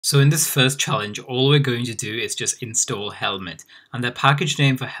So in this first challenge, all we're going to do is just install Helmet. And the package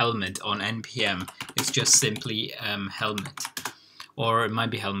name for Helmet on npm is just simply Helmet. Or it might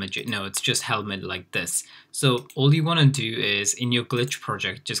be HelmetJS. No, it's just Helmet like this. So all you want to do is, in your glitch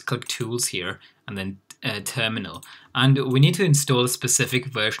project, just click Tools here and then Terminal. And we need to install a specific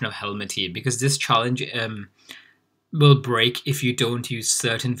version of Helmet here because this challenge will break if you don't use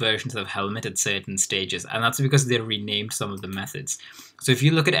certain versions of Helmet at certain stages, and that's because they renamed some of the methods. So if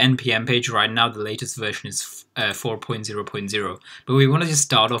you look at npm page right now, the latest version is 4.0.0, but we want to just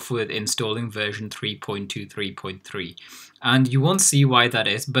start off with installing version 3.23.3, and you won't see why that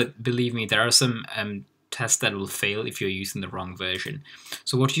is, but believe me, there are some tests that will fail if you're using the wrong version.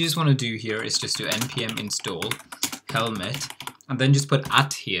 So what you just want to do here is just do npm install Helmet, and then just put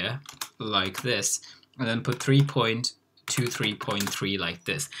 @ here like this, and then put 3.23.3 like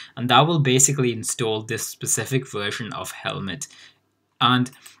this, and that will basically install this specific version of Helmet.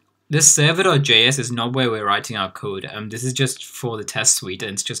 And this server.js is not where we're writing our code. This is just for the test suite,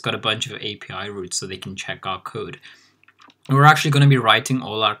 and it's just got a bunch of API routes so they can check our code. We're actually going to be writing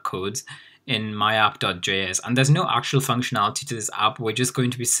all our codes in myapp.js, and there's no actual functionality to this app. We're just going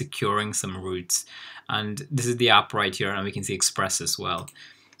to be securing some routes, and this is the app right here, and we can see Express as well.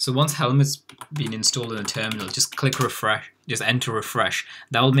 So once Helmet's been installed in the terminal, just click refresh, just enter refresh.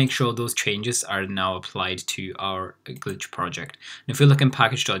 That will make sure those changes are now applied to our glitch project. And if we look in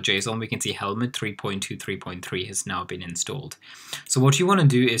package.json, we can see Helmet 3.23.3 has now been installed. So what you want to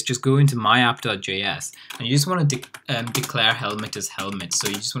do is just go into myapp.js, and you just want to declare Helmet as Helmet. So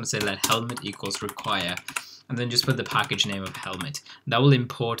you just want to say let Helmet equals require, and then just put the package name of Helmet. That will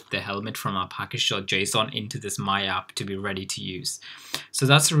import the Helmet from our package.json into this myapp to be ready to use. So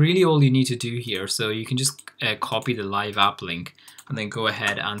that's really all you need to do here. So you can just copy the live app link and then go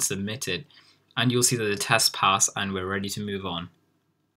ahead and submit it. And you'll see that the test passed and we're ready to move on.